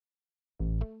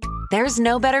There's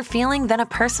no better feeling than a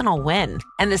personal win.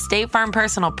 And the State Farm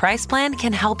Personal Price Plan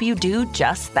can help you do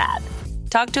just that.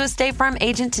 Talk to a State Farm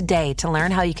agent today to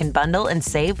learn how you can bundle and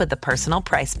save with the Personal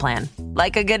Price Plan.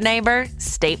 Like a good neighbor,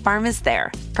 State Farm is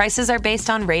there. Prices are based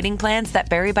on rating plans that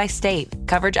vary by state.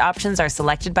 Coverage options are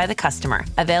selected by the customer.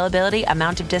 Availability,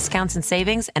 amount of discounts and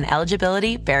savings, and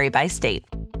eligibility vary by state.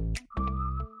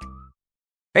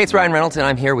 Hey, it's Ryan Reynolds, and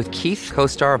I'm here with Keith,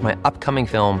 co-star of my upcoming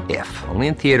film, If, only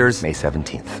in theaters May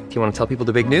 17th. Do you want to tell people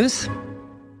the big news?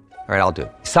 All right, I'll do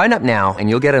it. Sign up now and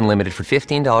you'll get unlimited for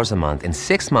 $15 a month and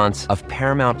 6 months of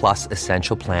Paramount Plus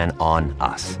Essential Plan on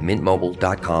us.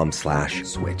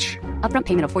 MintMobile.com/switch. Upfront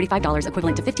payment of $45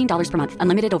 equivalent to $15 per month.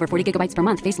 Unlimited over 40 gigabytes per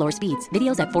month. Face lower speeds.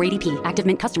 Videos at 480p. Active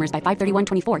Mint customers by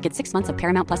 531.24 get 6 months of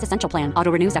Paramount Plus Essential Plan. Auto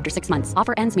renews after 6 months.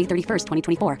 Offer ends May 31st,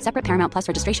 2024. Separate Paramount Plus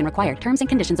registration required. Terms and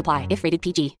conditions apply if rated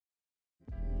PG.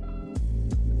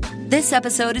 This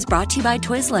episode is brought to you by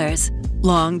Twizzlers.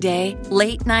 Long day,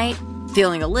 late night,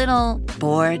 feeling a little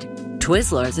bored?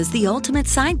 Twizzlers is the ultimate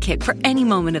sidekick for any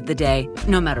moment of the day,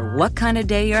 no matter what kind of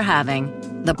day you're having.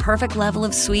 The perfect level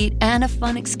of sweet and a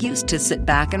fun excuse to sit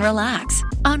back and relax.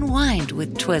 Unwind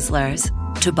with Twizzlers.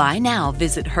 To buy now,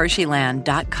 visit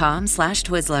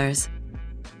Hersheyland.com/Twizzlers.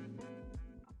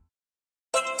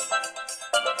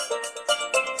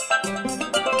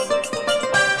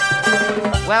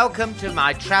 Welcome to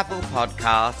my travel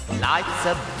podcast, Life's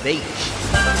a Beach.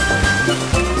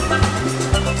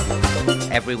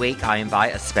 Every week I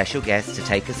invite a special guest to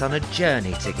take us on a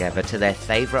journey together to their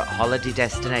favourite holiday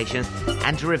destinations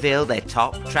and to reveal their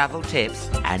top travel tips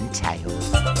and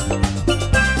tales.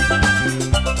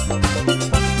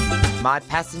 My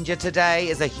passenger today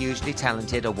is a hugely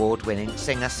talented, award-winning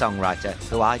singer-songwriter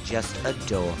who I just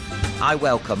adore. I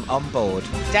welcome on board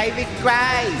David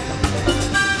Gray.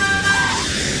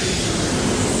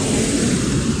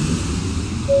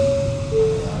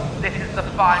 This is the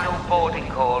final boarding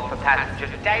call for passenger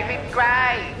David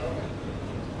Gray.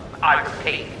 I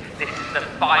repeat, this is the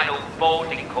final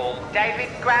boarding call, David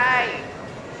Gray.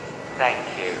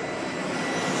 Thank you.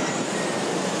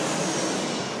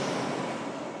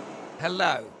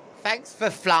 Hello. Thanks for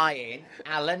flying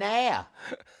Alan Air.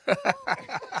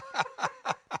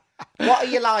 What are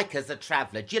you like as a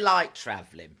traveller? Do you like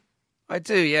travelling? I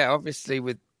do, yeah. Obviously,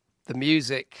 with the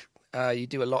music, you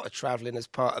do a lot of travelling as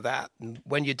part of that. And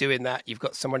when you're doing that, you've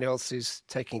got someone else who's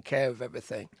taking care of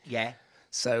everything. Yeah.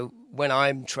 So when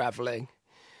I'm travelling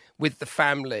with the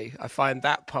family, I find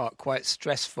that part quite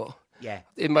stressful. Yeah.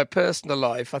 In my personal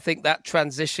life, I think that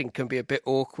transition can be a bit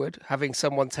awkward, having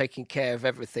someone taking care of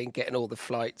everything, getting all the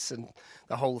flights and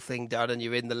the whole thing done, and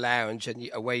you're in the lounge and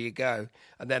away you go.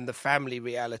 And then the family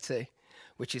reality,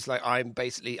 which is like I'm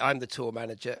the tour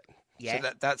manager. Yeah.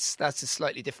 So that's a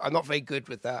slightly different. I'm not very good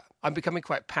with that. I'm becoming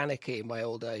quite panicky in my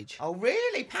old age. Oh,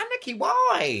 really? Panicky?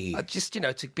 Why? I just,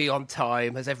 to be on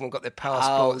time. Has everyone got their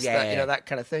passports? Oh, yeah. That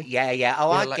kind of thing. Yeah, yeah. Oh,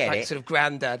 I get it. Sort of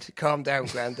granddad. Calm down,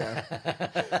 granddad.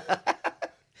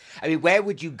 I mean, where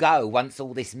would you go once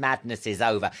all this madness is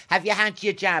over? Have you had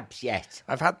your jabs yet?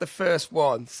 I've had the first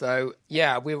one. So,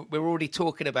 yeah, we're already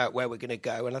talking about where we're going to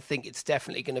go. And I think it's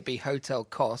definitely going to be Hotel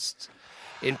Coste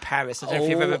in Paris. I don't know if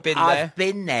you've ever been there. I've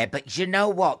been there, but you know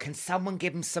what? Can someone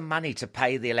give them some money to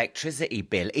pay the electricity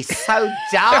bill? It's so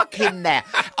dark in there.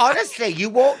 Honestly, you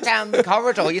walk down the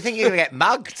corridor, you think you're going to get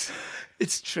mugged.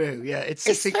 It's true, yeah. It's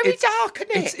very dark,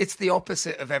 isn't it? It's the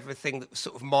opposite of everything that was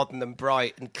sort of modern and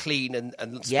bright and clean and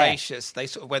spacious. They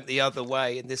sort of went the other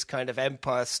way in this kind of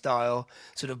empire style,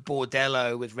 sort of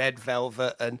bordello with red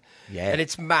velvet and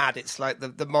it's mad. It's like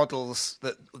the models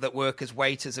that work as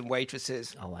waiters and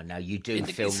waitresses. Oh, I know, you do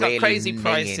feel it's really like crazy minging.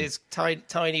 prices,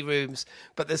 tiny rooms,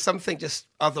 but there's something just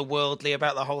otherworldly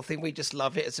about the whole thing. We just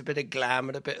love it. It's a bit of glam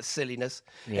and a bit of silliness.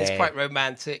 Yeah. It's quite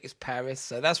romantic. It's Paris,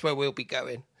 so that's where we'll be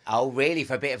going. Oh, really?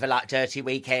 For a bit of a dirty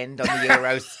weekend on the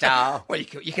Eurostar? Well,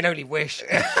 you can only wish. Oh,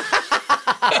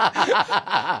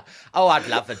 I'd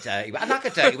love a dirty... I'd like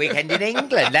a dirty weekend in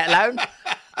England, let alone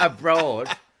abroad.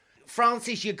 France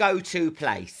is your go-to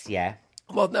place, yeah?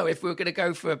 Well, no, if we were going to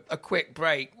go for a quick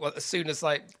break, as soon as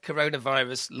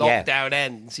coronavirus lockdown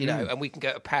ends, and we can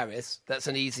go to Paris, that's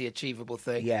an easy, achievable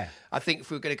thing. Yeah. I think if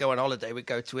we were going to go on holiday, we'd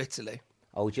go to Italy.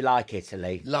 Oh, do you like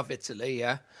Italy? Love Italy,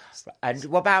 yeah. And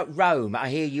what about Rome? I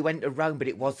hear you went to Rome, but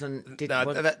it wasn't...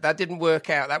 That didn't work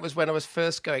out. That was when I was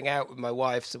first going out with my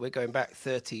wife, so we're going back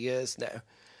 30 years now.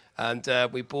 And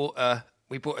we bought a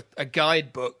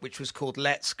guidebook, which was called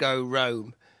Let's Go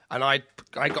Rome. And I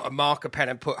got a marker pen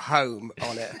and put home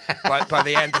on it. by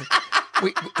the end,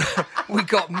 we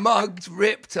got mugged,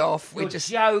 ripped off. You're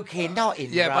joking, not in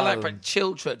Rome. Yeah, but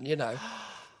children,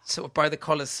 sort of by the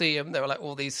Colosseum, there were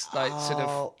all these sort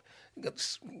of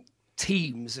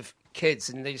teams of kids,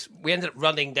 and we ended up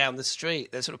running down the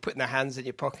street. They're sort of putting their hands in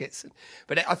your pockets.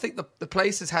 But I think the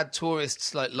place has had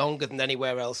tourists like longer than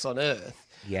anywhere else on Earth.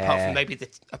 Yeah.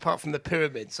 Apart from the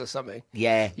pyramids or something.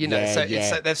 Yeah. You know, yeah.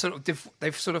 It's like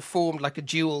they've sort of formed like a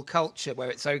dual culture where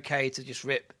it's okay to just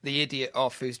rip the idiot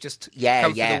off who's just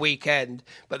come for the weekend,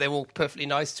 but they're all perfectly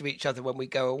nice to each other when we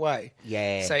go away.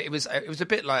 Yeah. So it was a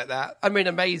bit like that. I mean,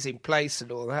 amazing place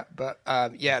and all that, but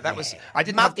that was. I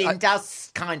didn't. Mudding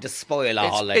does kind of spoil a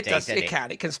holiday.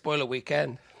 It can spoil a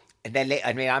weekend. And then, I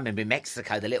remember in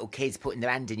Mexico, the little kids putting their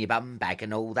hand in your bum bag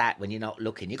and all that when you're not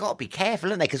looking. You've got to be careful,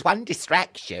 haven't they? Because one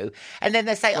distracts you. And then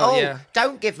they say,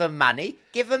 don't give them money.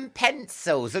 Give them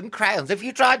pencils and crayons. Have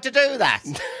you tried to do that?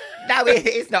 No,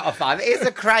 it's not a fun. It's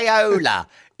a Crayola.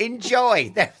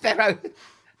 Enjoy. They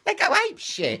go ape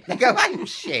shit.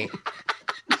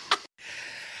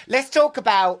 Let's talk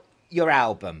about your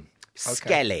album,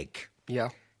 Skellig. Yeah.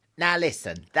 Now,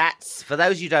 listen, that's, for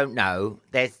those who don't know,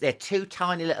 they're two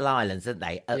tiny little islands, aren't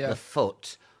they, at the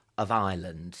foot of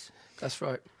Ireland. That's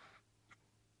right.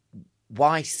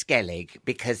 Why Skellig?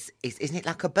 Because isn't it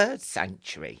like a bird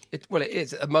sanctuary? It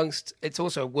is. It's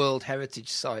also a World Heritage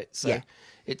Site, so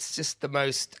it's just the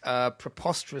most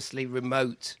preposterously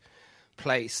remote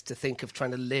place to think of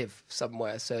trying to live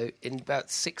somewhere. So in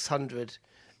about 600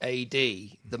 AD,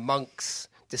 the monks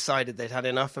decided they'd had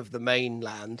enough of the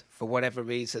mainland for whatever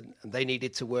reason, and they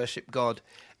needed to worship God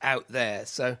out there.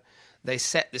 So they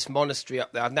set this monastery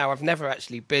up there. Now, I've never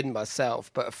actually been myself,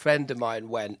 but a friend of mine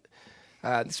went,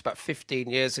 this was about 15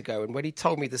 years ago, and when he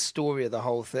told me the story of the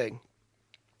whole thing,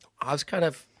 I was kind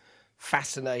of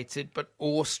fascinated but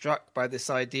awestruck by this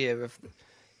idea of...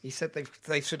 He said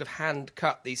they've sort of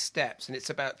hand-cut these steps, and it's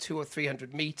about 200 or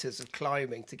 300 metres of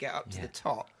climbing to get up to the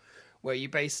top, where you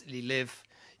basically live...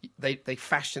 They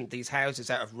fashioned these houses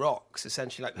out of rocks,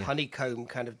 essentially like honeycomb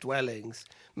kind of dwellings,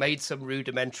 made some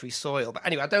rudimentary soil. But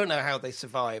anyway, I don't know how they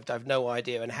survived. I've no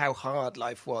idea, and how hard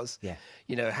life was. Yeah.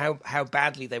 You know, how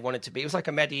badly they wanted to be. It was like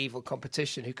a medieval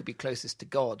competition who could be closest to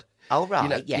God. Oh,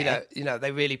 right, You know,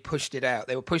 they really pushed it out.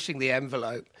 They were pushing the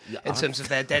envelope in terms of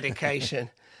their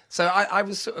dedication. So I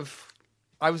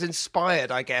was inspired,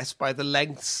 I guess, by the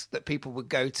lengths that people would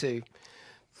go to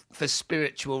for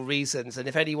spiritual reasons. And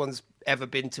if anyone's ever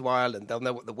been to Ireland, they'll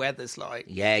know what the weather's like.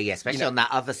 Yeah, especially on that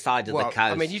other side of the coast.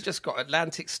 I mean, you just got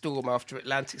Atlantic storm after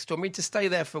Atlantic storm. I mean, to stay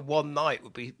there for one night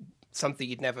would be something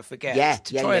you'd never forget.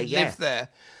 To try and live there.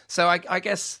 So I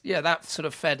guess, that sort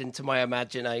of fed into my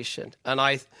imagination. And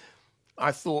I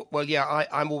thought,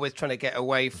 I'm always trying to get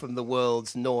away from the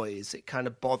world's noise. It kind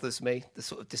of bothers me, the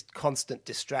sort of constant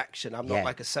distraction. I'm not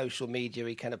like a social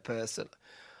media-y kind of person.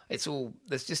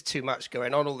 There's just too much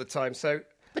going on all the time. So,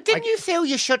 but didn't you feel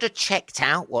you should have checked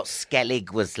out what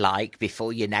Skellig was like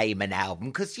before you name an album?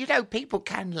 Because, people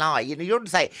can lie. You don't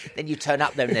say, then you turn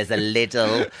up there and there's a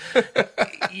little,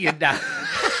 and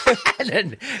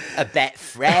a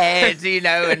Betfred,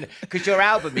 and because your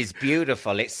album is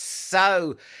beautiful. It's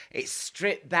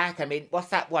stripped back. I mean, what's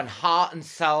that one? Heart and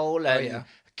Soul and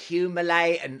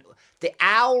Accumulate and the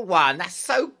Owl one. That's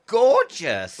so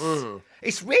gorgeous.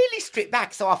 It's really stripped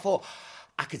back. So I thought,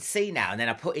 I could see now. And then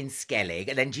I put in Skellig.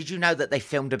 And then did you know that they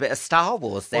filmed a bit of Star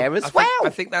Wars there as well? I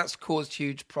think that's caused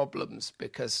huge problems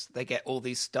because they get all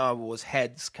these Star Wars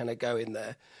heads kind of go in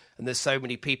there. And there's so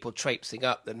many people traipsing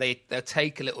up. Then they'll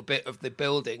take a little bit of the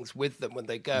buildings with them when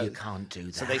they go. You can't do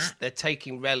that. So they're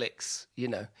taking relics,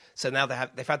 So now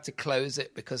they've had to close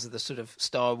it because of the sort of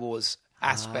Star Wars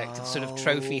aspect of sort of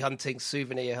trophy hunting,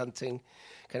 souvenir hunting,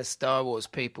 kind of Star Wars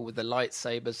people with the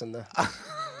lightsabers and the,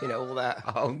 all that.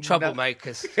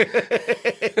 Troublemakers.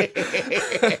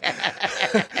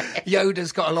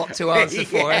 Yoda's got a lot to answer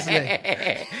for, hasn't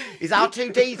he? Is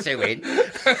R2-D2 in?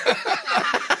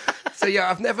 So,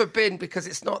 I've never been because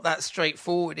it's not that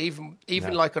straightforward. Even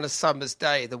like on a summer's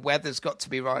day, the weather's got to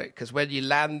be right because when you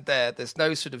land there, there's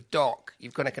no sort of dock.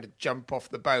 You've got to kind of jump off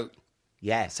the boat.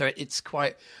 Yeah. So it's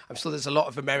quite... I'm sure there's a lot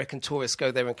of American tourists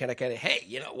go there and kind of go,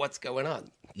 hey, what's going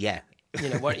on? Yeah.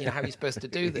 How are you supposed to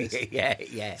do this?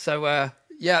 Yeah. So,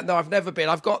 no, I've never been.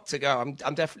 I've got to go.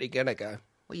 I'm definitely going to go.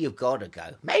 Well, you've got to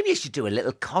go. Maybe you should do a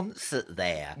little concert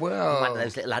there. Well... in one of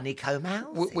those little honeycomb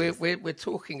houses. We're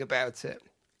talking about it.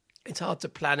 It's hard to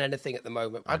plan anything at the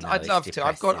moment. I'd love to.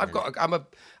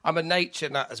 I'm a nature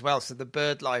nut as well, so the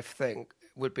bird life thing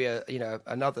would be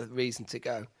another reason to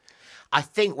go. I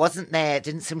think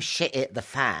didn't some shit hit the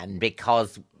fan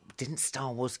because didn't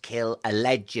Star Wars kill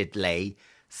allegedly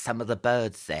some of the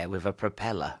birds there with a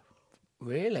propeller?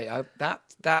 Really?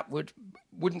 That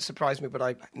wouldn't surprise me,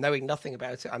 but knowing nothing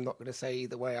about it, I'm not going to say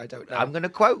either way. I don't know. I'm going to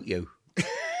quote you.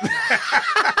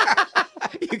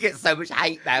 You get so much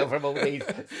hate mail from all these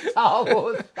Star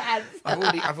Wars fans.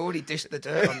 I've already dished the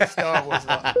dirt on the Star Wars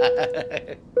lot.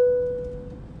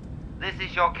 This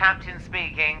is your captain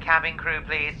speaking. Cabin crew,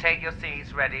 please take your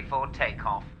seats ready for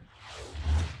takeoff.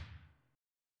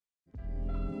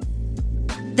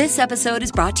 This episode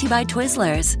is brought to you by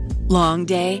Twizzlers. Long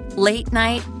day, late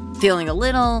night, feeling a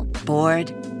little bored?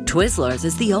 Twizzlers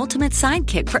is the ultimate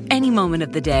sidekick for any moment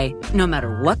of the day, no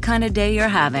matter what kind of day you're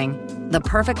having. The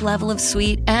perfect level of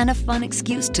sweet and a fun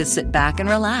excuse to sit back and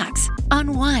relax.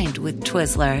 Unwind with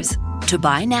Twizzlers. To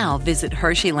buy now, visit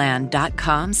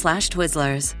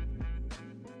Hersheyland.com/Twizzlers.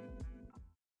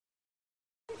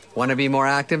 Want to be more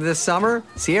active this summer?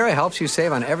 Sierra helps you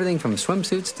save on everything from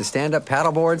swimsuits to stand-up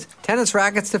paddleboards, tennis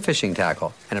rackets to fishing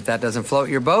tackle. And if that doesn't float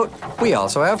your boat, we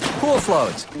also have pool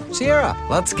floats. Sierra,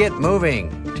 let's get moving.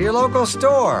 To your local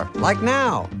store, like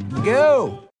now.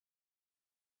 Go!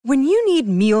 When you need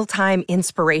mealtime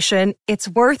inspiration, it's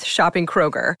worth shopping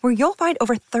Kroger, where you'll find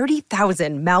over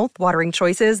 30,000 mouth-watering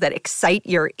choices that excite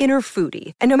your inner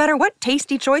foodie. And no matter what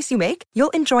tasty choice you make,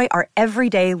 you'll enjoy our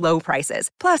everyday low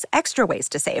prices, plus extra ways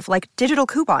to save, like digital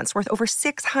coupons worth over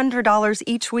 $600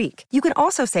 each week. You can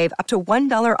also save up to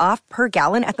 $1 off per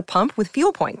gallon at the pump with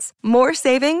fuel points. More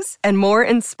savings and more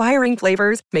inspiring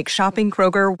flavors make shopping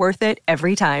Kroger worth it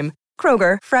every time.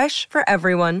 Kroger, fresh for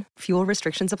everyone. Fuel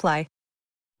restrictions apply.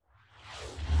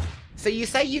 So you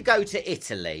say you go to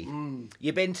Italy.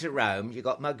 You've been to Rome. You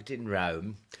got mugged in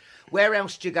Rome. Where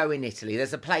else do you go in Italy?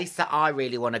 There's a place that I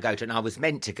really want to go to, and I was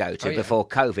meant to go to before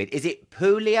COVID. Is it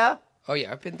Puglia? Oh,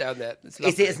 yeah, I've been down there. It's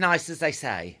lovely. Is it as nice as they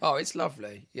say? Oh, it's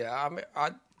lovely. Yeah, I mean,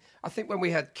 I think when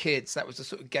we had kids, that was a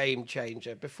sort of game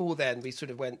changer. Before then, we sort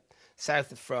of went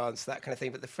south of France, that kind of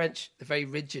thing. But the French, they're very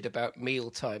rigid about meal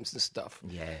times and stuff.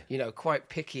 Yeah. You know, quite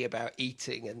picky about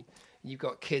eating. And you've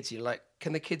got kids, you're like,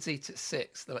 can the kids eat at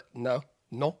 6? They're like, no.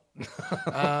 You're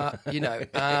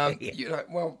like,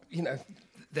 well,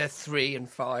 they're 3 and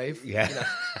 5. Yeah.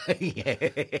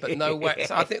 But no way.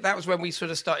 So I think that was when we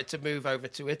sort of started to move over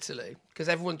to Italy, because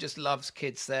everyone just loves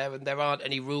kids there, and there aren't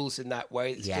any rules in that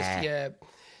way. It's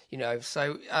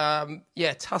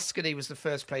Tuscany was the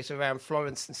first place around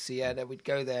Florence and Siena. We'd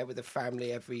go there with the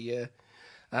family every year.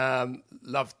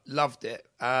 Loved it.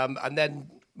 And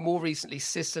then more recently,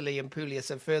 Sicily and Puglia,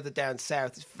 so further down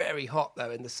south. It's very hot,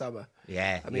 though, in the summer.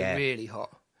 Yeah, really hot.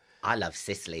 I love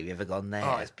Sicily. Have you ever gone there?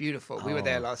 Oh, it's beautiful. We were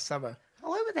there last summer.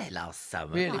 Oh, we were there last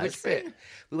summer. Really? Which bit?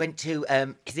 We went to,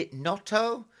 is it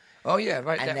Noto? Oh, yeah,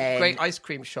 right. And there. Great ice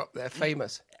cream shop there,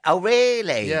 famous. Oh,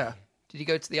 really? Yeah. Did you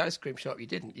go to the ice cream shop? You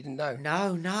didn't? You didn't know?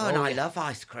 No, and I love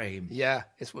ice cream. Yeah,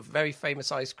 it's a very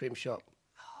famous ice cream shop.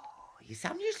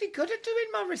 I'm usually good at doing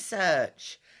my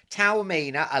research.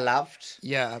 Taormina, I loved.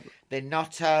 Yeah. Then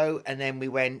Noto, and then we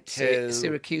went to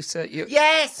Syracuse.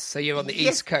 Yes. So you're on the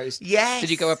East Coast. Yes. Did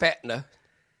you go up Etna?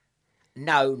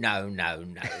 No.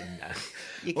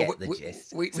 You get the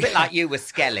gist. It's a bit like you with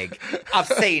Skellig. I've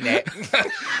seen it.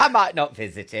 I might not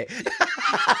visit it.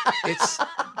 It's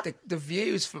the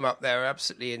views from up there are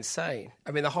absolutely insane.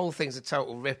 I mean, the whole thing's a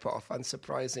total rip-off,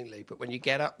 unsurprisingly. But when you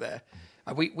get up there,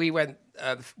 we went.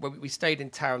 We stayed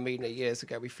in Taormina years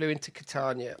ago. We flew into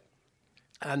Catania,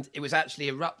 and it was actually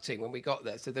erupting when we got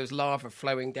there. So there was lava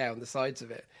flowing down the sides of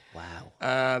it.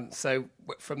 Wow. So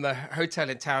from the hotel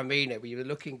in Taormina, we were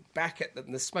looking back at them,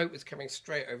 and the smoke was coming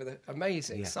straight over the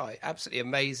amazing site, absolutely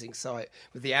amazing site,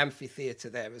 with the amphitheatre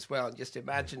there as well, and just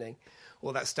imagining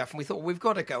all that stuff. And we thought, we've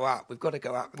got to go up.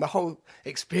 And the whole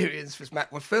experience was,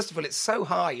 well, first of all, it's so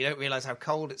high, you don't realise how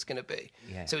cold it's going to be.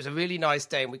 Yeah. So it was a really nice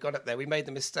day, and we got up there. We made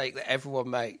the mistake that everyone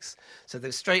makes. So they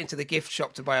were straight into the gift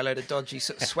shop to buy a load of dodgy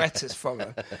sort of sweaters from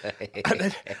them.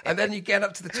 and then you get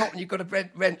up to the top, and you've got to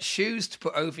rent shoes to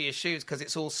put over your shoes because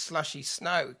it's all slushy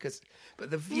snow.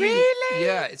 But the view... Really?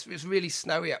 Yeah, it's really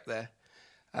snowy up there.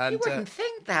 And, you wouldn't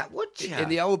think that, would you? In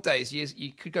the old days,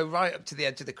 you could go right up to the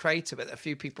edge of the crater, but a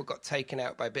few people got taken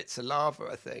out by bits of lava,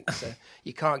 I think. So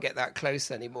you can't get that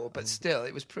close anymore. But still,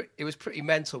 it was pretty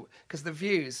mental because the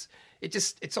views,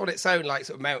 it's on its own, like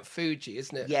sort of Mount Fuji,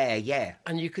 isn't it? Yeah.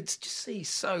 And you could just see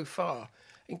so far.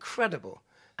 Incredible.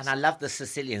 And I love the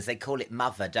Sicilians. They call it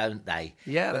mother, don't they?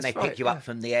 Yeah, when that's they pick you up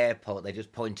from the airport, they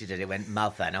just pointed at it and went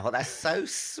mother. And I thought, that's so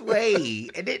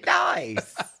sweet. Isn't it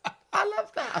nice? I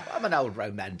love that. I'm an old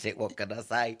romantic, what can I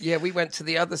say? Yeah, we went to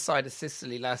the other side of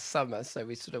Sicily last summer, so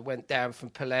we sort of went down from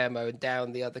Palermo and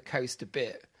down the other coast a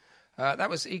bit. That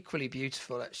was equally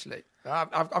beautiful, actually.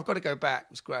 I've got to go back.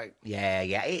 It was great.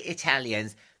 Yeah.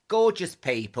 Italians, gorgeous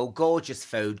people, gorgeous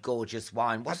food, gorgeous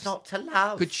wine. What's not to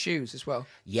love? Good shoes as well.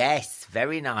 Yes,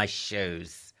 very nice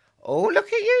shoes. Oh, look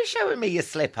at you showing me your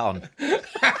slip-on.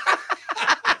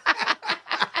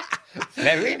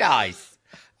 Very nice.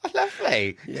 Oh,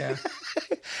 lovely. Yeah.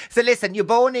 So listen, you're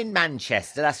born in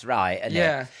Manchester, that's right, isn't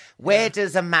Yeah. it? Where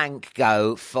does a Manc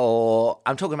go for,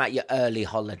 I'm talking about your early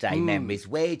holiday memories,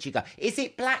 where'd you go? Is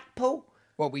it Blackpool?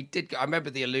 Well, we did go, I remember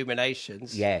the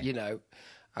illuminations, you know.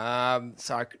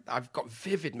 So I've got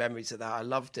vivid memories of that. I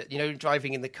loved it. You know,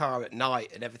 driving in the car at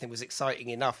night and everything was exciting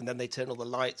enough, and then they turn all the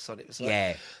lights on. It was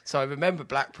like, so I remember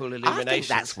Blackpool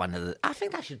illuminations. I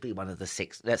think that should be one of the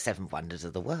seven wonders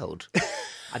of the world.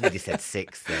 I nearly said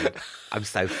six then. I'm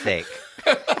so thick.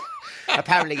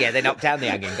 Apparently, they knocked down the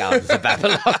Hanging Gardens of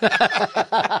Babylon.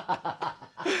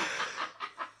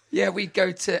 Yeah, we'd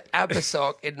go to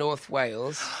Abersoch in North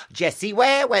Wales. Jessie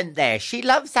Ware went there. She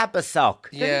loves Abersoch,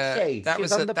 didn't she? That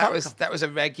was a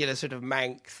regular sort of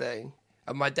Manc thing.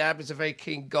 And my dad was a very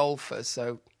keen golfer,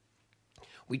 so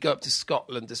we'd go up to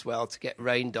Scotland as well to get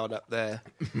rained on up there.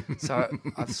 So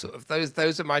I've sort of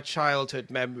those are my childhood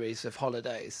memories of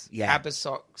holidays. Yeah.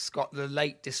 Abersoch, Scotland, the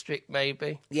Lake District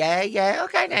maybe. Yeah.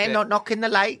 Okay, now not knocking the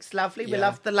lakes. Lovely. We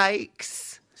love the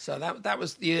lakes. So that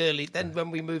was the early. Then when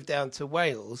we moved down to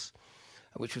Wales,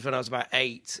 which was when I was about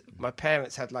 8, my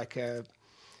parents had like it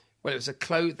was a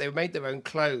clothes. They made their own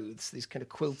clothes, these kind of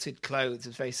quilted clothes. It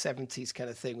was very 70s kind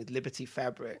of thing with Liberty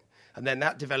fabric, and then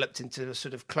that developed into a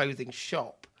sort of clothing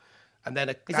shop, and then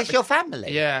is this your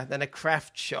family? Yeah, then a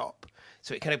craft shop.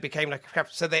 So it kind of became like a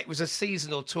craft. So it was a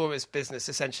seasonal tourist business,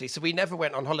 essentially. So we never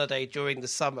went on holiday during the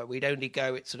summer. We'd only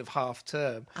go at sort of half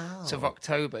term. Oh. Sort of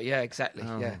October. Yeah, exactly.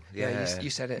 Oh, yeah. You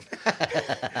said it.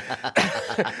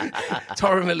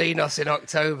 Torremolinos in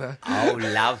October. Oh,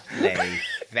 lovely.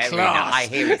 Very Class. nice. I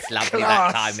hear it's lovely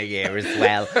Class. that time of year as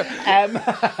well.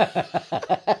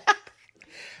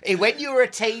 When you were a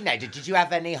teenager, did you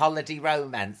have any holiday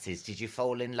romances? Did you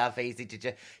fall in love easy? Did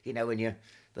you, when you're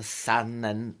the sun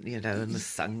and, and the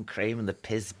sun cream and the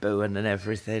pisbooing and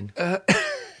everything?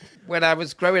 When I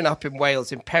was growing up in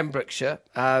Wales, in Pembrokeshire,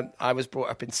 I was brought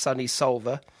up in sunny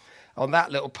Solva. On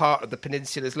that little part of the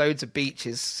peninsula, there's loads of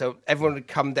beaches, so everyone would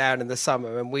come down in the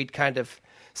summer and we'd kind of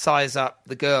size up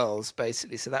the girls,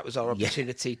 basically. So that was our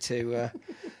opportunity to...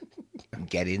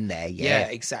 get in there, Yeah,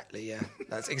 exactly, yeah.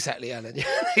 That's exactly, Alan. Yeah.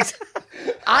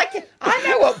 I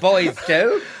know what boys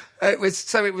do. There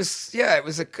was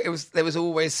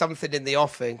always something in the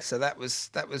offing, so that was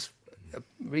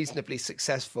reasonably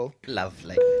successful.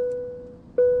 Lovely.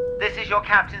 This is your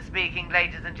captain speaking,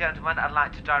 ladies and gentlemen. I'd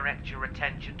like to direct your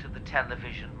attention to the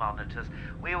television monitors.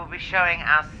 We will be showing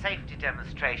our safety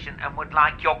demonstration and would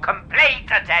like your complete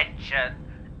attention.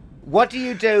 What do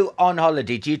you do on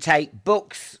holiday? Do you take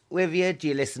books with you? Do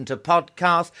you listen to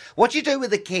podcasts? What do you do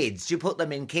with the kids? Do you put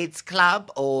them in kids'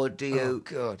 club or do you... Oh,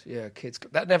 God, yeah, kids'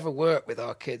 club. That never worked with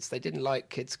our kids. They didn't like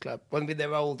kids' club. Well, I mean,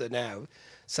 they're older now.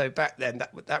 So back then,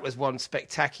 that was one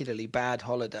spectacularly bad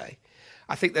holiday.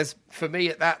 I think for me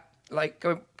at that, like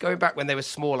going back when they were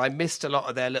small, I missed a lot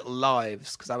of their little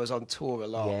lives because I was on tour a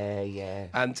lot. Yeah.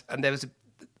 And there was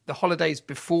the holidays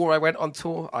before I went on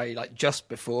tour, just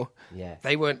before,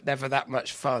 they weren't never that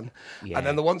much fun. Yeah. And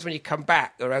then the ones when you come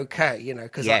back are okay,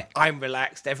 because I'm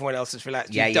relaxed, everyone else is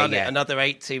relaxed. You've done it, another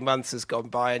 18 months has gone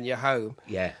by and you're home.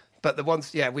 Yeah. But the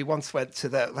ones, we once went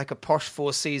to a posh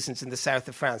Four Seasons in the south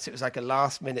of France. It was like a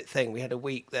last minute thing. We had a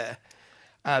week there.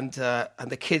 And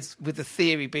the kids, with the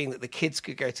theory being that the kids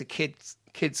could go to kids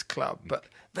club, but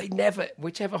they never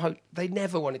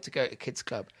wanted to go to kids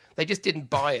club. They just didn't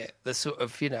buy it. The sort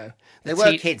of, they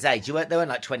weren't kids' age. They weren't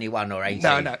like 21 or 18.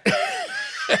 No.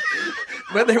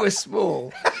 When they were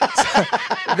small.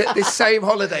 This same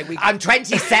holiday, I'm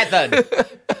 27.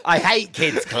 I hate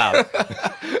kids' club.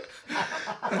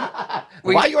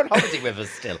 Why are you on holiday with us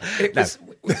still?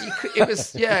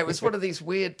 It was one of these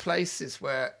weird places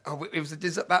where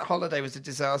that holiday was a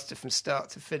disaster from start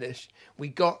to finish. We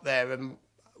got there and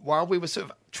while we were sort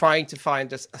of trying to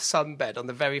find a sunbed on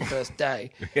the very first day,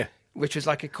 which was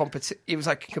like a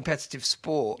competitive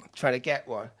sport, trying to get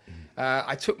one.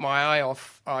 I took my eye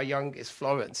off our youngest,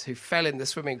 Florence, who fell in the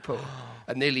swimming pool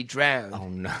and nearly drowned. Oh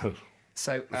no.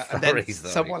 So and then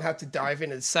someone had to dive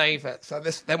in and save her. So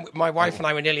then my wife and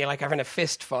I were nearly like having a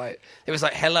fist fight. It was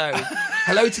like,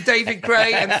 hello to David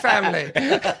Gray and family.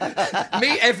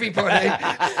 Meet everybody.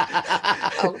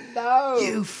 Oh no!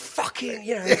 You fucking,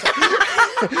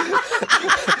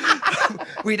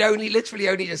 We'd literally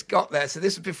only just got there. So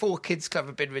this was before Kids Club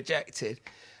had been rejected,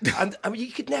 and I mean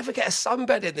you could never get a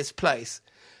sunbed in this place.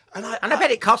 And I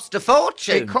bet it cost a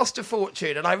fortune. It cost a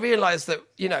fortune. And I realised that,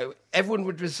 everyone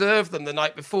would reserve them the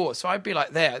night before. So I'd be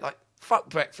fuck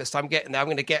breakfast, I'm getting there. I'm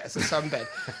going to get us a sunbed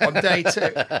on day 2.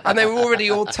 And they were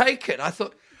already all taken. I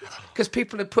thought, because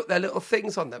people had put their little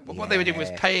things on them. But what they were doing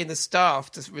was paying the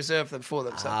staff to reserve them for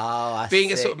themselves.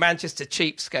 Being a sort of Manchester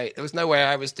cheapskate, there was no way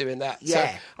I was doing that.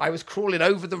 Yeah. So I was crawling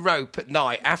over the rope at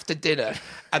night after dinner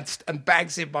and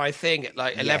bags in my thing at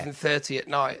like 11:30 at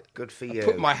night. Good for you.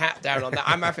 Put my hat down on that.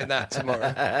 I'm having that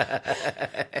tomorrow.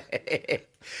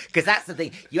 Because that's the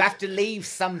thing. You have to leave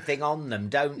something on them,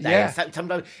 don't they? Yeah. So,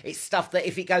 sometimes it's stuff that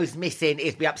if it goes missing,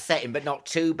 it'd be upsetting, but not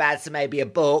too bad. So maybe a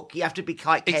book. You have to be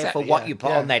quite careful what you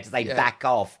put on there to say back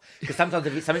off. Because sometimes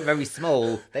if it's something very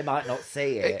small, they might not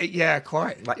see it. Yeah,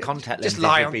 quite. Like contact Just lenses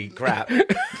lie would on. be crap.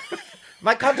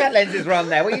 My contact lenses were on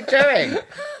there. What are you doing?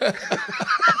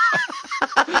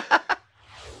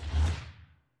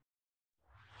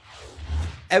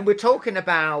 And we're talking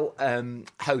about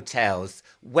hotels.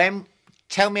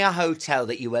 Tell me a hotel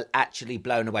that you were actually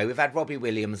blown away. We've had Robbie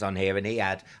Williams on here, and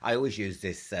I always use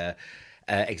this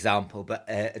example, but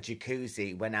a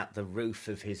jacuzzi went out the roof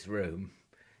of his room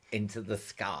into the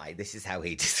sky. This is how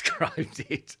he described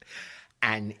it.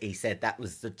 And he said that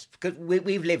was because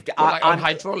we've lived on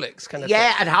hydraulics kind of thing.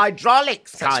 Yeah, and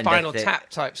hydraulics That kind Spinal of thing. Tap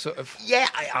type sort of. Yeah,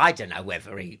 I don't know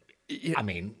whether I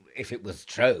mean, if it was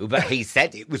true, but he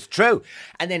said it was true.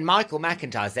 And then Michael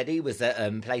McIntyre said he was at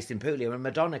a place in Puglia and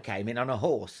Madonna came in on a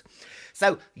horse.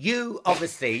 So you've... Oh,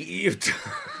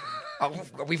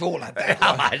 we've all had that.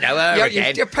 I know her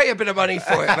again. You pay a bit of money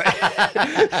for it. But...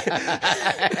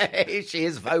 She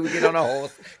is voguing on a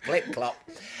horse. Clip clop.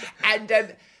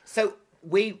 And so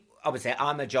obviously,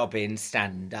 I'm a job in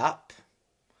stand-up.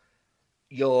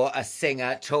 You're a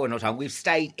singer, touring all the time. We've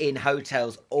stayed in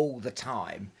hotels all the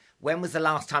time. When was the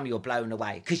last time you were blown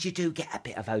away? Because you do get a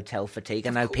bit of hotel fatigue.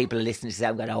 I know people are listening to this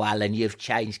and going, oh, Alan, you've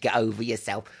changed, get over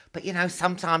yourself. But,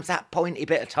 sometimes that pointy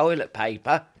bit of toilet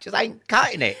paper just ain't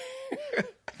cutting it.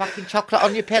 Fucking chocolate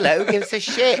on your pillow, who gives a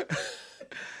shit?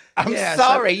 I'm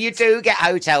sorry, you do get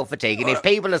hotel fatigue. And if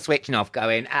people are switching off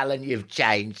going, Alan, you've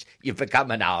changed, you've become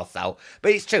an arsehole.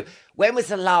 But it's true. When was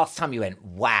the last time you went,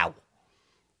 wow?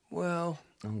 Well...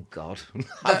 Oh, God.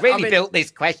 I've really built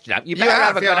this question up. You better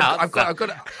have a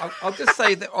good answer. I'll just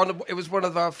say that it was one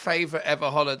of our favourite ever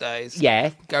holidays.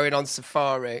 Yeah. Going on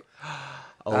safari.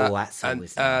 That's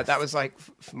always nice. That was like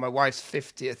for my wife's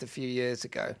 50th a few years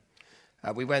ago.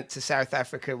 We went to South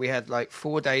Africa. We had like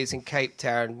 4 days in Cape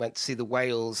Town, went to see the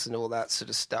whales and all that sort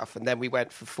of stuff. And then we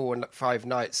went for 5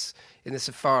 nights in the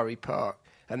safari park.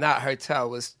 And that hotel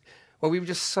was, we were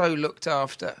just so looked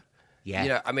after.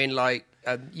 Yeah. I mean, like...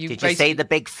 Did you see the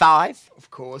big 5? Of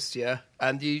course, yeah.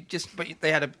 And but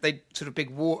they had a sort of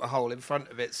big water hole in front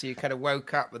of it, so you kind of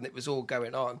woke up and it was all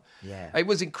going on. Yeah, it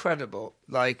was incredible.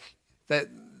 Like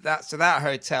that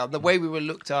hotel, the way we were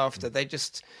looked after,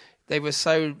 they were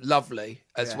so lovely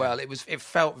as well. It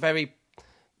felt very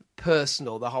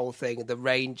personal, the whole thing. The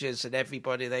rangers and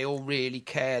everybody, they all really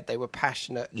cared. They were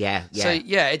passionate. Yeah. So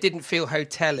it didn't feel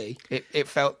hotel-y. It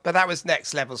felt, but that was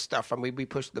next level stuff, and we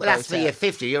pushed the boat that's for your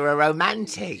 50. You're a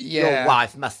romantic. Yeah. Your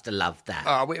wife must have loved that.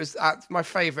 Oh, it was my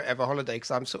favourite ever holiday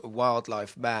because I'm sort of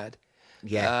wildlife mad.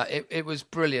 Yeah. It was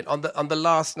brilliant. On the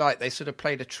last night, they sort of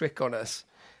played a trick on us,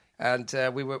 and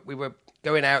we were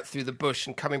going out through the bush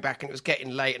and coming back, and it was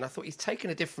getting late, and I thought he's taken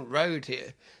a different road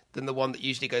here than the one that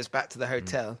usually goes back to the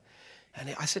hotel.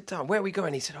 And I said, "Where are we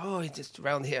going?" He said, "Oh, he's just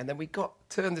around here." And then we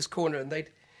turned this corner, and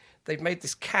they'd made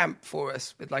this camp for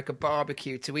us with like a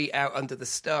barbecue to eat out under the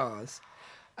stars.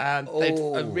 And they'd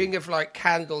a ring of like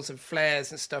candles and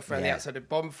flares and stuff around the outside, a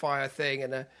bonfire thing,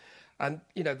 and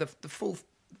the full,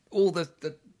 all the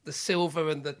silver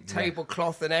and the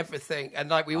tablecloth and everything, and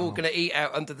like we were all going to eat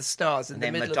out under the stars. And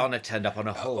then Madonna turned up on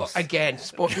a horse again.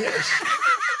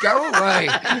 Go away.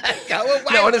 Go away.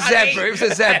 No, on a buddy. zebra. It was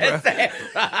a zebra.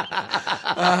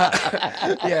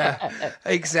 Yeah,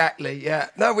 exactly. Yeah.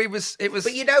 No, it was. But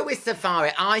with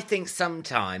safari, I think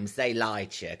sometimes they lie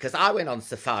to you. Because I went on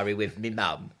safari with my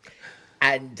mum,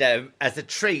 and as a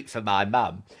treat for my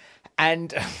mum.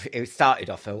 And it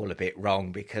started off all a bit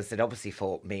wrong because they'd obviously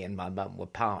thought me and my mum were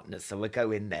partners. So we'd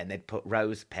go in there and they'd put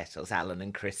rose petals, Alan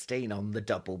and Christine, on the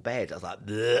double bed. I was like,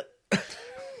 bleh.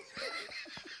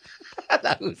 And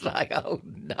I was like, oh,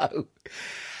 no.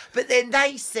 But then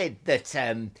they said that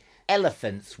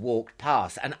elephants walked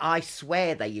past, and I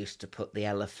swear they used to put the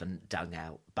elephant dung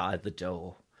out by the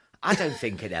door. I don't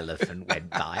think an elephant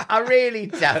went by. I really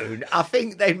don't. I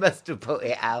think they must have put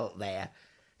it out there.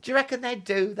 Do you reckon they'd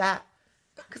do that?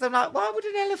 Because I'm like, why would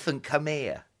an elephant come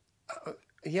here?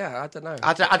 Yeah, I don't know.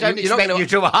 I don't expect you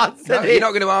to answer no, this. You're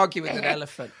not going to argue with an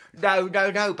elephant. No.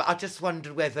 But I just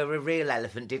wondered whether a real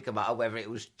elephant did come out or whether it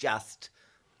was just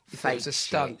It was a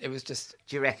stunt. It was just.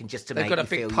 Do you reckon just to they've make got a you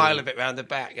big feel pile of it round the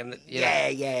back, and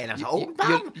And I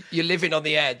thought, you're living on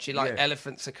the edge. You're like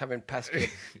elephants are coming past you.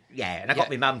 And I got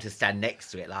my mum to stand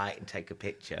next to it, like, and take a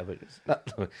picture.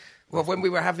 But well, when we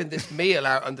were having this meal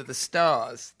out under the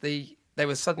stars, there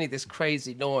was suddenly this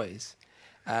crazy noise,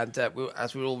 and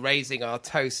as we were all raising our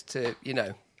toast to,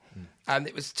 and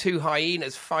it was two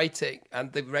hyenas fighting,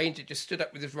 and the ranger just stood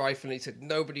up with his rifle and he said,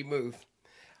 "Nobody move."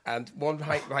 And one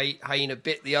hyena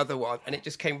bit the other one, and it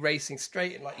just came racing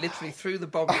straight and, like, literally through the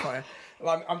bonfire.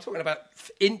 I'm talking about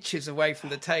inches away from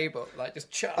the table, like,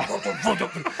 just...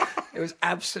 It was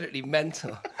absolutely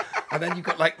mental. And then you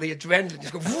got, like, the adrenaline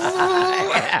just go...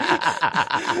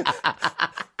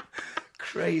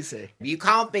 Crazy. You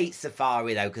can't beat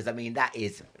safari, though, because, I mean, that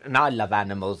is... And I love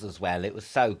animals as well. It was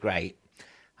so great.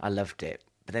 I loved it.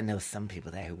 But then there were some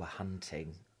people there who were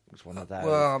hunting. It was one of those.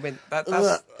 Well, I mean, that's...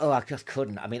 I just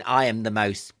couldn't. I mean, I am the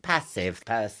most passive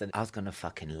person. I was going to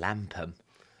fucking lamp them.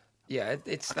 Yeah,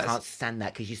 I can't stand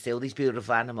that, because you see all these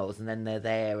beautiful animals and then they're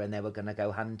there and they were going to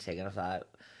go hunting. And I was like,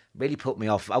 really put me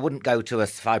off. I wouldn't go to a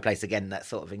safari place again that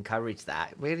sort of encouraged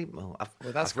that. Really?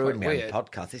 That's I've ruined my weird. own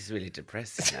podcast. This is really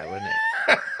depressing now, isn't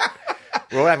it?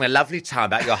 We're all having a lovely time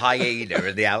about your hyena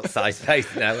and the outside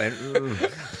space now.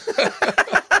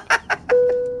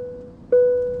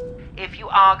 If you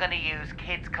are going to use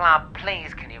Kids Club,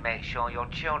 please can you make sure your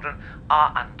children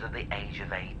are under the age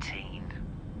of 18?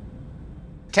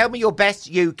 Tell me your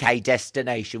best UK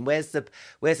destination. Where's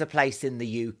a place in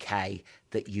the UK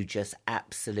that you just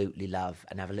absolutely love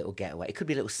and have a little getaway? It could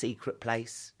be a little secret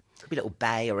place. It could be a little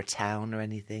bay or a town or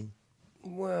anything.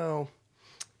 Well,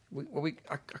 we've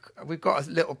got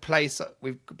a little place.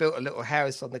 We've built a little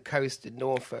house on the coast in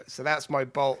Norfolk, so that's my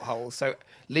bolt hole. So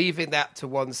leaving that to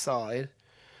one side,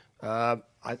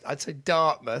 I'd say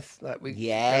Dartmouth. Like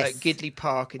Gidley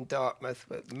Park in Dartmouth,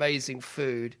 with amazing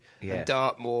food, and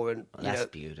Dartmoor, and that's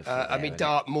beautiful.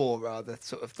 Dartmoor rather,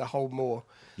 sort of the whole moor.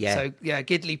 Yeah. So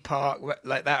Gidley Park,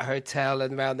 like that hotel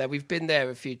and around there. We've been there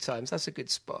a few times. That's a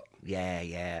good spot. Yeah.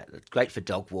 It's great for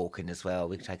dog walking as well.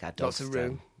 We can take our dogs. Lots of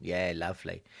room. Yeah,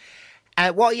 lovely.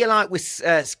 What are you like with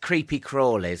creepy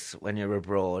crawlies when you're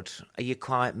abroad? Are you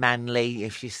quite manly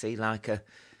if you see like a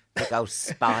big old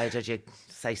spider? Do you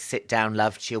say sit down,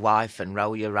 love, to your wife and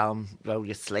roll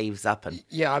your sleeves up? And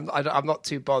yeah, I'm not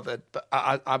too bothered, but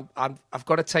I've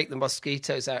got to take the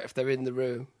mosquitoes out if they're in the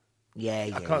room.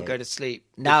 I can't go to sleep.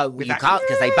 No, you can't,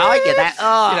 because they bite you.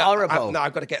 Horrible.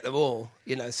 I've got to get them all.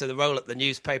 So they roll up the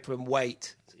newspaper and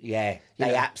wait. Yeah,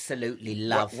 they absolutely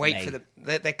love wait me. for them.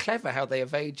 They're clever how they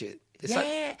evade you. It's Yeah.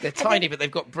 like, they're tiny, but they've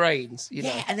got brains. You know?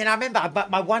 Yeah, and then I remember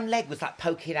my one leg was like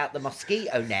poking out the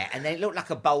mosquito net, and then it looked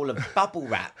like a bowl of bubble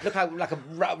wrap. Looked like a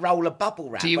roll of bubble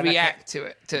wrap. Do you react to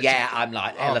it? I'm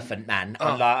like Elephant Man.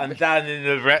 I'm down in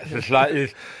the breakfast like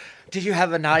this. Did you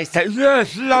have a nice day?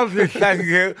 Yes, lovely, thank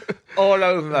you. All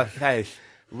over my face.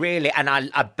 Really, and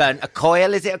I burnt a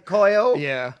coil. Is it a coil?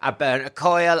 Yeah. I burnt a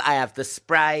coil. I have the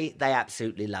spray. They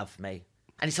absolutely love me.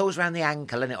 And it's always around the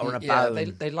ankle, isn't it, or on a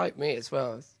bone? They like me as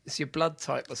well. It's your blood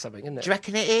type or something, isn't it? Do you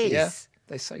reckon it is? Yeah,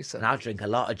 they say so. And I drink a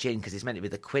lot of gin because it's meant to be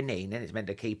the quinine and it's meant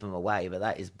to keep them away, but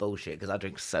that is bullshit because I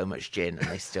drink so much gin and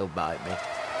they still bite me.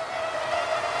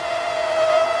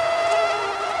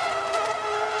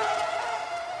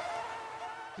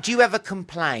 Do you ever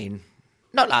complain?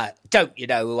 Not like, don't you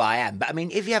know who I am? But I mean,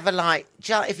 if you ever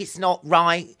if it's not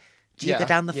right, do you go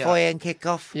down the foyer and kick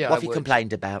off? Yeah, what have you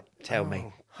complained about? Tell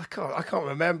me. I can't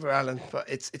remember, Alan, but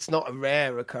it's not a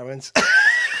rare occurrence.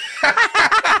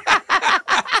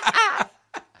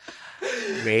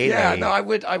 Really? Yeah, no, I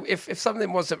would. If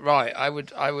something wasn't right, I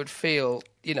would feel,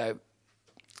 that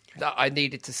I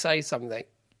needed to say something.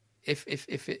 If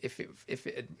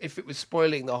it was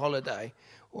spoiling the holiday,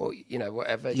 or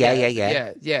whatever.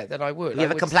 Yeah. Then I would. You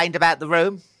ever complained about the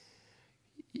room?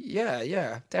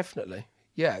 Yeah, definitely.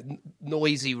 Yeah,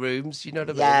 noisy rooms, you know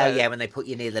what I mean? Yeah, when they put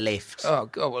you near the lift. Oh,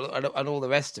 God, well, and all the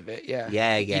rest of it, yeah.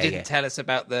 Yeah. You didn't tell us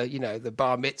about the, the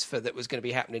bar mitzvah that was going to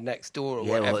be happening next door or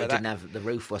whatever. Well, the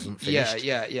roof wasn't finished.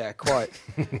 Yeah, quite.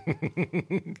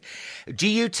 Do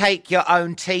you take your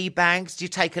own tea bags? Do you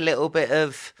take a little bit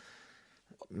of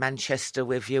Manchester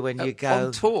with you when you go?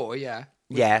 On tour, yeah.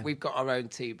 We've got our own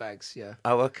tea bags, yeah.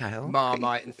 Oh, okay.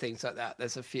 Marmite and things like that.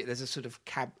 There's a sort of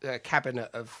cabinet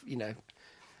of,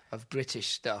 of British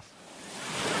stuff.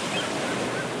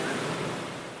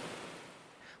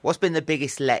 What's been the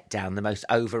biggest letdown, the most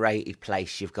overrated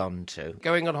place you've gone to?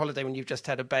 Going on holiday when you've just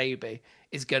had a baby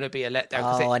is going to be a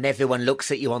letdown. And everyone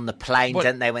looks at you on the plane,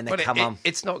 don't they, when they come on?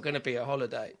 It's not going to be a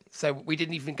holiday. So we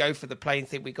didn't even go for the plane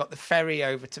thing. We got the ferry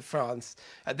over to France.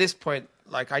 At this point,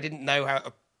 I didn't know how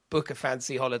to book a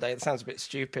fancy holiday. It sounds a bit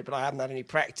stupid, but I haven't had any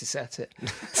practice at it.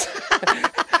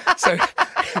 So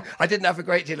I didn't have a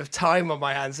great deal of time on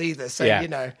my hands either. So, you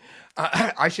know,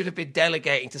 I should have been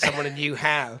delegating to someone who knew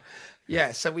how.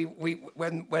 Yeah, so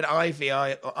when Ivy,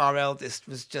 our eldest,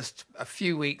 was just a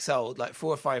few weeks old, like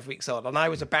 4 or 5 weeks old, and I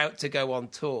was about to go on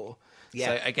tour. Yeah.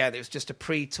 So again, it was just a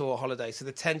pre-tour holiday, so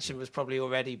the tension was probably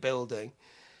already building.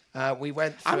 We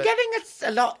went. I'm getting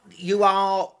a lot.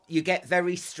 You get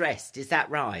very stressed. Is that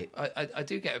right? I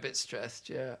do get a bit stressed.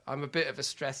 Yeah, I'm a bit of a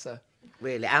stressor.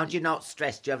 Really? How do you not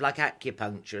stress? Do you have like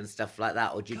acupuncture and stuff like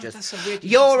that, or do you just?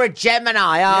 You're a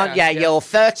Gemini, aren't you? You're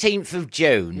 13th of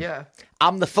June. Yeah.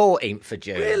 I'm the 14th of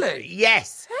June. Really?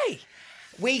 Yes. Hey.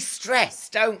 We stress,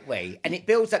 don't we? And it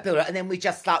builds up, and then we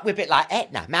just like, we're a bit like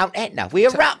Etna, Mount Etna. We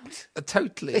erupt.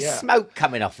 Totally, There's smoke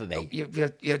coming off of me.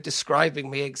 You're describing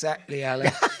me exactly,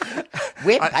 Alan.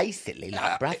 We're basically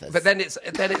like brothers. But then it's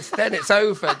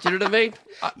over. Do you know what I mean?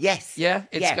 Yes. Yeah?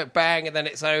 It's go bang and then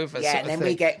it's over. Yeah, and then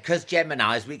we get, because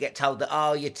Geminis, we get told that,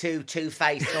 oh, you're two-faced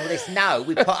and all this. No,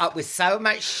 we put up with so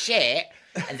much shit.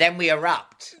 And then we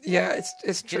erupt. Yeah,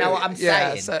 it's true. Do you know what I'm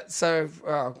saying?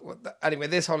 Anyway,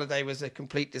 this holiday was a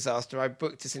complete disaster. I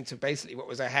booked us into basically what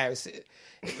was a house. It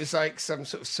was like some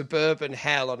sort of suburban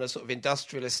hell on a sort of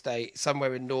industrial estate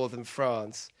somewhere in northern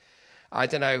France. I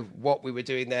don't know what we were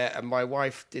doing there. And my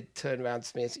wife did turn around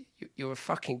to me and say, you're a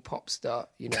fucking pop star,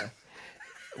 you know.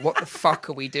 What the fuck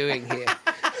are we doing here?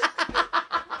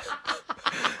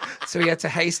 So we had to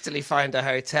hastily find a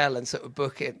hotel and sort of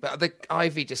book it. But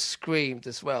Ivy just screamed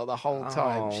as well the whole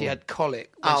time. She had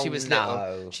colic when she was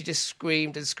little. She just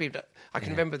screamed and screamed. I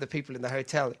can remember the people in the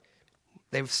hotel.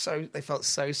 They felt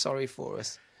so sorry for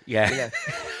us. Yeah. You know?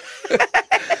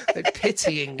 They're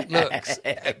pitying looks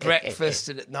at breakfast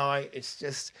and at night.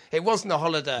 It wasn't a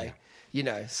holiday, you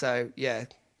know. So yeah.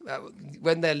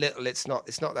 When they're little, it's not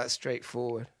that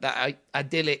straightforward. That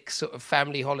idyllic sort of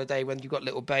family holiday when you've got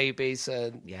little babies,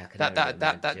 and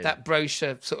that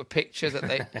brochure sort of picture that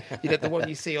they, the one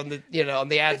you see on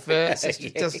the adverts.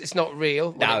 It's not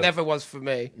real. Well, it never was for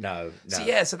me. No.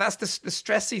 So so that's the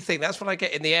stressy thing. That's what I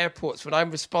get in the airports when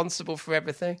I'm responsible for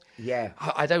everything. Yeah,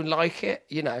 I don't like it.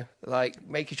 You know, like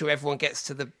making sure everyone gets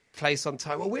to the place on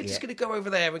time. Well, we're just going to go over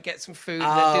there and get some food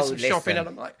and then do some shopping. And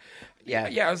I'm like,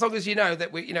 yeah. As long as you know that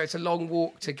it's a long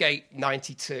walk to gate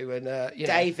 92. And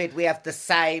David, we have the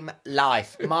same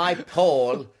life. My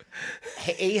Paul,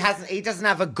 he doesn't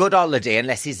have a good holiday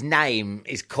unless his name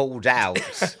is called out.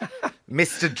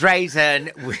 Mr.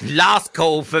 Drayton, last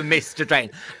call for Mr.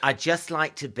 Drayton. I just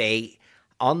like to be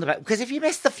on the boat, because if you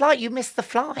miss the flight, you miss the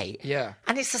flight. Yeah.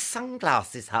 And it's a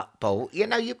sunglasses hut, Paul. You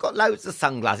know, you've got loads of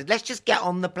sunglasses. Let's just get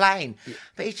on the plane. Yeah.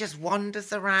 But he just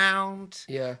wanders around,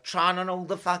 trying on all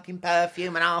the fucking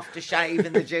perfume and aftershave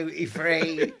in the duty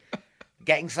free,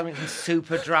 getting something from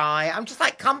Superdry. I'm just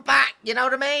like, come back. You know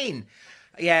what I mean?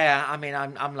 Yeah, I mean,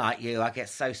 I'm like you. I get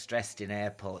so stressed in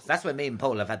airports. That's where me and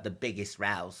Paul have had the biggest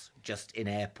rows, just in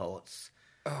airports.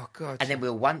 Oh, God. And then we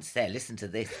were once there. Listen to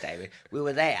this, David. We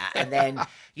were there. And then,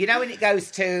 you know, when it goes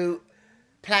to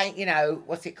playing, you know,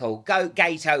 what's it called?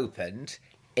 Gate opened.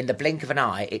 In the blink of an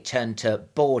eye, it turned to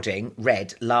boarding,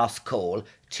 red, last call,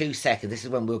 2 seconds. This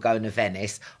is when we were going to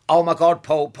Venice. Oh, my God,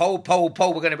 Paul, we're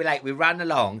going to be late. We ran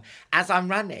along. As I'm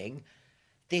running,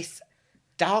 this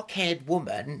dark-haired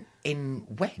woman in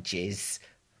wedges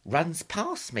runs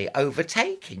past me,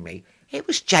 overtaking me. It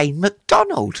was Jane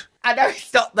McDonald. I know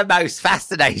it's not the most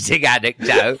fascinating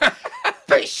anecdote,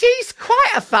 but she's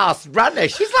quite a fast runner.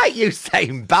 She's like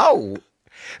Usain Bolt.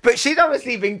 But she'd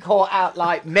obviously been caught out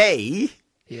like me.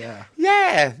 Yeah.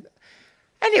 Yeah.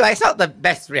 Anyway, it's not the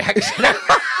best reaction.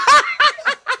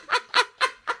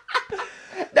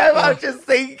 No, I was just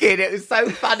thinking it was so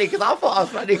funny because I thought I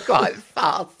was running quite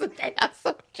fast. And then I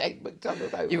saw Jane McDonald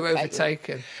overtaken. You were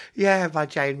overtaken? Yeah, by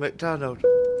Jane McDonald.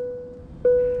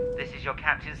 This is your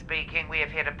captain speaking. We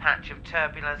have hit a patch of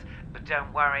turbulence, but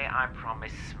don't worry, I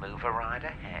promise smoother ride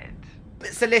ahead.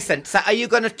 So listen, are you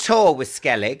going to tour with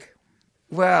Skellig?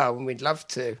 Well, we'd love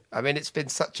to. I mean, it's been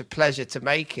such a pleasure to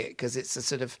make it because it's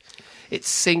it's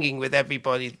singing with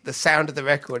everybody. The sound of the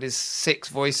record is 6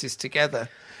 voices together,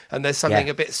 and there's something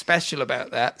a bit special about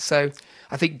that. So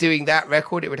I think doing that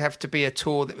record, it would have to be a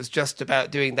tour that was just about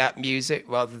doing that music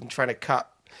rather than trying to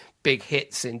cut big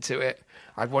hits into it.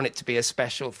 I'd want it to be a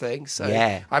special thing. So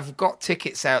Yeah. I've got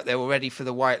tickets out there already for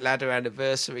the White Ladder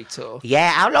anniversary tour.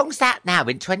 Yeah, how long's that now?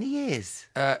 In 20 years?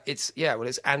 It's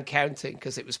and counting,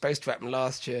 because it was supposed to happen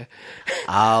last year.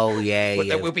 Oh, yeah, But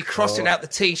yeah. we'll be crossing out the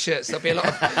T-shirts. There'll be a lot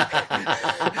of...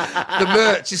 the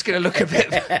merch is going to look a bit...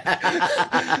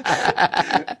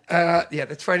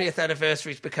 the 20th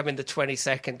anniversary is becoming the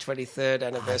 22nd, 23rd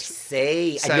anniversary.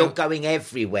 See, So- and you're going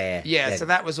everywhere. Yeah, then. so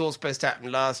that was all supposed to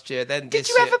happen last year. Then Did this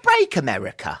you year... ever break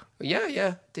America?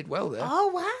 Yeah, did well there. Oh,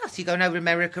 wow. So you're going over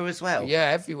America as well? Yeah,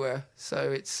 everywhere.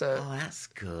 So it's... Oh, that's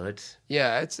good.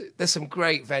 there's some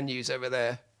great venues over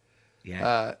there.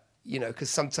 Yeah. Because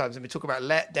sometimes when we talk about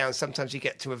letdown, sometimes you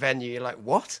get to a venue, you're like,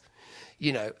 what?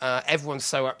 Everyone's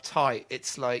so uptight.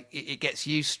 It's like it gets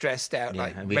you stressed out. Yeah,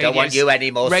 Like and we don't want you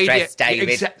any more stressed,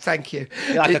 David. Thank you.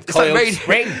 You're like It's a coiled radio,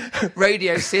 spring.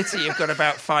 Radio City, you've got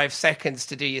about 5 seconds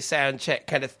to do your sound check,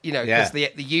 kind of, because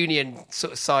the union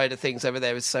sort of side of things over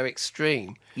there is so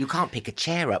extreme. You can't pick a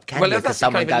chair up, can Well, you? that's Because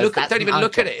someone goes, don't even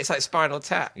look at it. It's like Spinal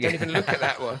Tap. Don't even look at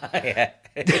that one. Yeah.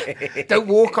 Don't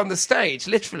walk on the stage,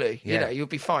 literally. Yeah. You'll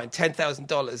be fine.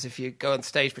 $10,000 if you go on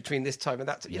stage between this time and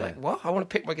that time. You're like, what? I want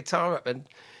to pick my guitar up. And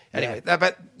anyway,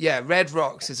 Red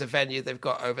Rocks is a venue they've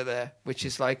got over there, which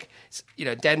is like,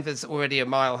 Denver's already a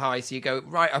mile high. So you go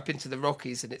right up into the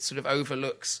Rockies and it sort of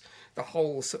overlooks the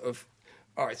whole sort of...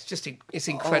 Oh, it's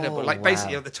incredible. Oh, like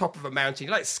basically wow. at the top of a mountain.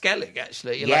 You're like Skellig,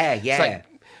 actually. You're Yeah, like, yeah. It's like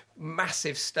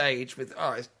massive stage with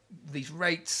these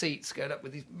raked seats going up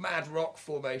with these mad rock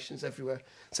formations everywhere.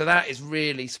 So that is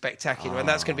really spectacular, and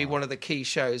that's going to be one of the key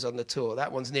shows on the tour.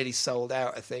 That one's nearly sold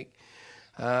out, I think.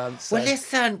 So, Well,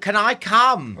 listen, can I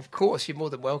come? of course, you're more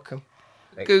than welcome.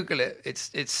 Google it;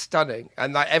 it's stunning,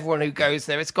 and like everyone who goes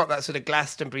there, it's got that sort of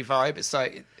Glastonbury vibe. It's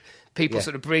like people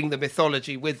sort of bring the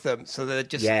mythology with them, so they're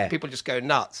just people just go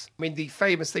nuts. I mean, the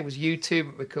famous thing was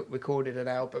U2 recorded an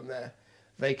album there.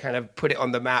 They kind of put it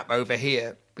on the map over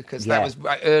here because that was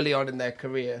right early on in their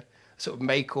career, sort of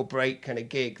make or break kind of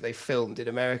gig they filmed in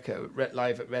America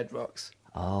live at Red Rocks.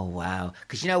 Oh, wow.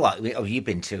 Because you know what? You've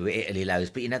been to Italy loads,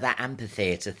 but that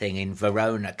amphitheatre thing in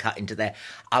Verona cut into there.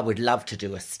 I would love to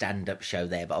do a stand-up show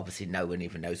there, but obviously no one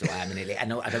even knows who I am in Italy. I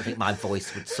don't think my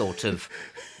voice would sort of...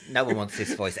 No one wants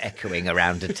this voice echoing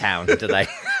around a town, do they?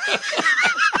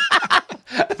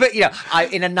 But,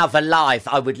 in another life,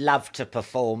 I would love to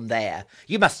perform there.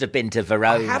 You must have been to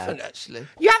Verona. I haven't, actually.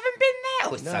 You haven't been there?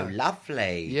 Oh, it's No. so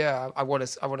lovely. Yeah, I want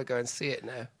to go and see it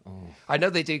now. I know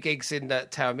they do gigs in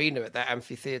Taormina at that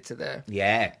amphitheatre there.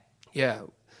 Yeah. Yeah.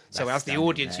 So That's as the stunning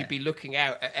audience, there. you'd be looking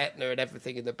out at Etna and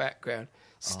everything in the background.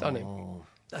 Stunning.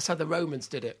 That's how the Romans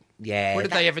did it. Yeah. What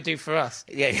did they ever do for us?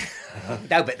 Yeah.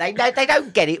 No, but they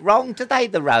don't get it wrong, do they,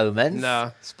 the Romans?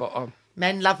 No, spot on.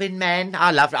 Men loving men.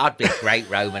 I'd be a great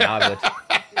Roman, I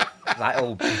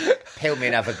would. Peel me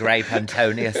another grape,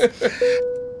 Antonius. This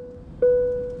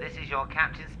is your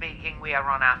captain speaking. We are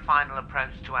on our final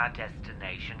approach to our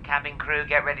destination. Cabin crew,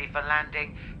 get ready for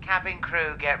landing. Cabin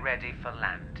crew, get ready for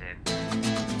landing.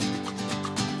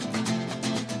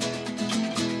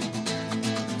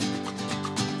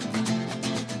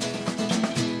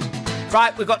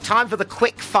 Right, we've got time for the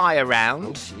quick fire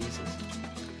round. Jesus.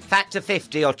 Factor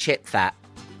 50 or chip fat?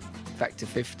 Factor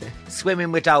 50.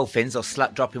 Swimming with dolphins or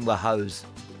slut dropping with hoes?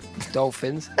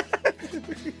 Dolphins.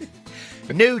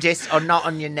 Nudist or not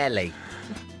on your Nelly?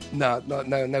 No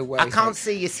way. I can't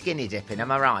see you skinny dipping,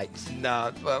 am I right?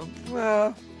 No,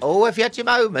 well, Oh, have you had your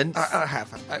moments? I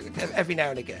have. Every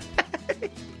now and again.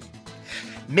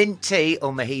 Mint tea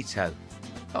or mojito?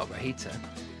 Oh, mojito.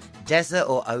 Desert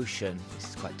or ocean? This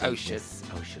is quite deep. Ocean. This.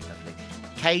 Ocean, lovely.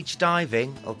 Cage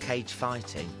diving or cage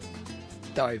fighting?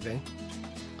 Diving.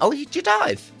 Oh, did you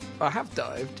dive? I have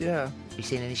dived, yeah. Have you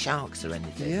seen any sharks or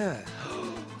anything? Yeah.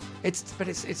 It's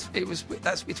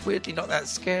weirdly not that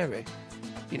scary.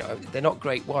 They're not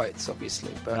great whites,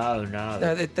 obviously, but No.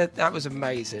 that was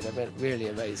amazing. I mean, really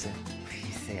amazing.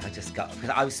 You see, because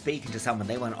I was speaking to someone,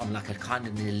 they went on like a kind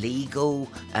of an illegal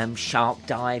shark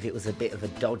dive. It was a bit of a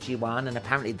dodgy one, and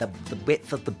apparently the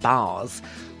width of the bars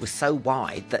was so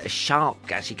wide that a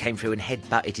shark actually came through and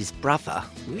headbutted his brother.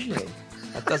 Really?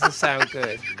 That doesn't sound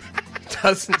good.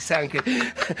 Doesn't sound good.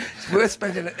 It's worth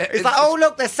spending... It's like, oh,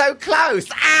 look, they're so close.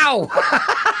 Ow!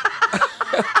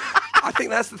 I think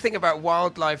that's the thing about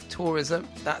wildlife tourism.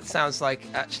 That sounds like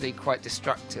actually quite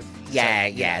destructive.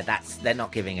 Yeah, they're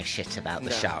not giving a shit about the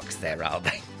No. sharks there, are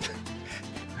they?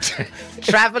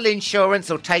 Travel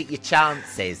insurance or take your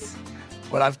chances?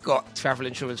 Well, I've got travel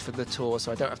insurance for the tour,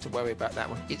 so I don't have to worry about that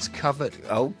one. It's covered.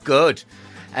 Oh, good.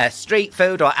 Street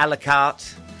food or a la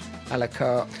carte? A la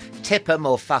carte. Tip 'em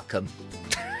or fuck 'em?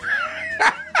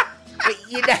 But,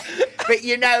 But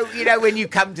you know, when you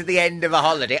come to the end of a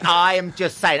holiday, I am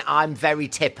just saying I'm very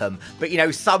tip-em. But,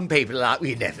 some people are like,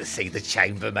 we never see the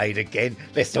chambermaid again.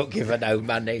 Let's not give her no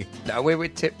money. No, we're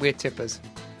tippers.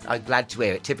 I'm glad to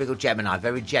hear it. Typical Gemini.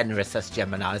 Very generous, us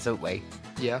Geminis, aren't we?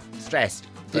 Yeah. Stressed.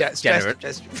 Yeah,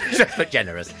 generous. But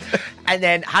generous. And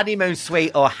then honeymoon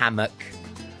suite or hammock?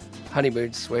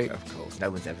 Honeymoon suite. Of course. No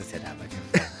one's ever said hammock.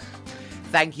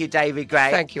 Thank you, David Gray.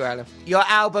 Thank you, Alan. Your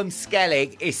album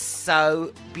Skellig is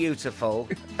so beautiful.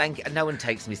 Thank you. No one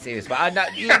takes me serious, but I know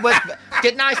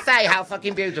didn't I say how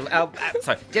fucking beautiful?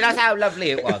 Sorry. Did I say how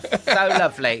lovely it was? So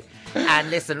lovely. And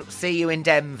listen, see you in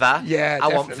Denver. Yeah, I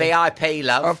want VIP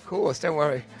love. Of course, don't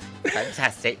worry.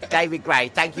 Fantastic. David Gray,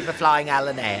 thank you for flying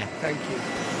Alan Air. Thank you.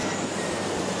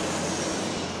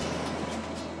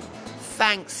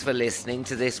 Thanks for listening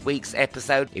to this week's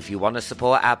episode. If you want to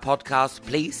support our podcast,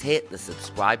 please hit the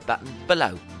subscribe button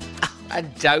below.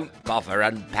 And don't bother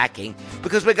unpacking,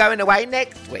 because we're going away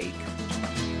next week.